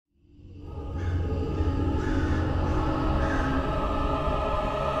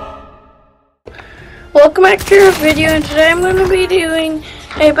Welcome back to your video, and today I'm going to be doing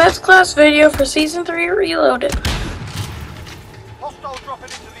a best class video for Season 3 Reloaded.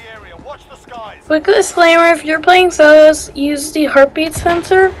 Quick disclaimer, if you're playing solos, use the heartbeat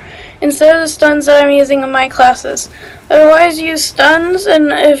sensor instead of the stuns that I'm using in my classes. Otherwise, use stuns,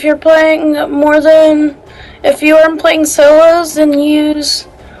 and if you're playing if you aren't playing solos, then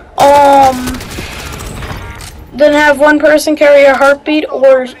then have one person carry a heartbeat,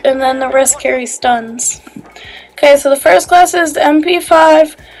 and then the rest carry stuns. Okay, so the first class is the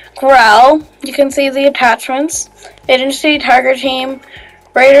MP5 Growl. You can see the attachments. Agency, Tiger Team,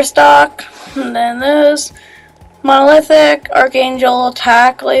 Raider Stock, and then this. Monolithic, Archangel,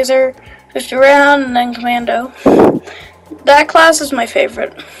 Attack, Laser, 50 round, and then Commando. That class is my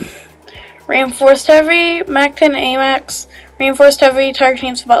favorite. Reinforced Heavy, MAC-10 AMAX, Reinforced Heavy, Tiger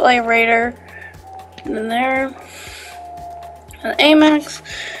Team, Spotlight, Raider, and then there. And AMAX.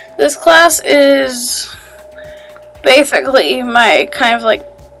 This class is basically my kind of like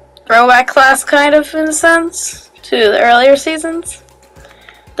throwback class, kind of in a sense, to the earlier seasons.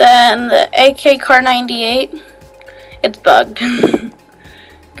 Then the AK Kar98, it's bugged.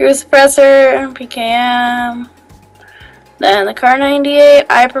 Cruise Suppressor, PKM. Then the Kar98,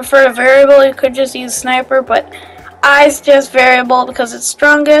 I prefer a variable. You could just use sniper, but I suggest variable because it's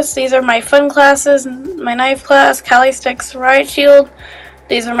strongest. These are my fun classes, my knife class, Kali Sticks, Riot Shield.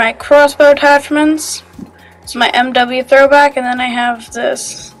 These are my crossbow attachments. It's my MW throwback, and then I have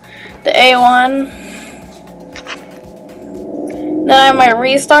this, the A1. Then I have my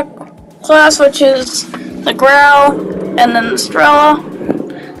restock class, which is the Growl, and then the Strela.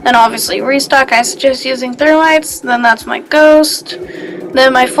 Then obviously restock, I suggest using thermites. Then that's my Ghost.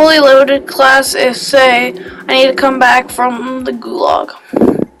 Then my fully loaded class is, say, I need to come back from the Gulag.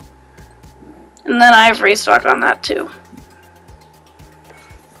 And then I have restock on that too.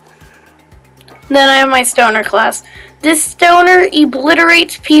 Then I have my Stoner class. This Stoner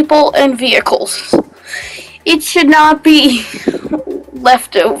obliterates people and vehicles. It should not be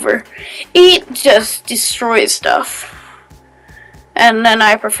left over. It just destroys stuff. And then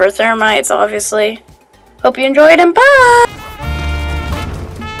I prefer thermites, obviously. Hope you enjoyed, and bye!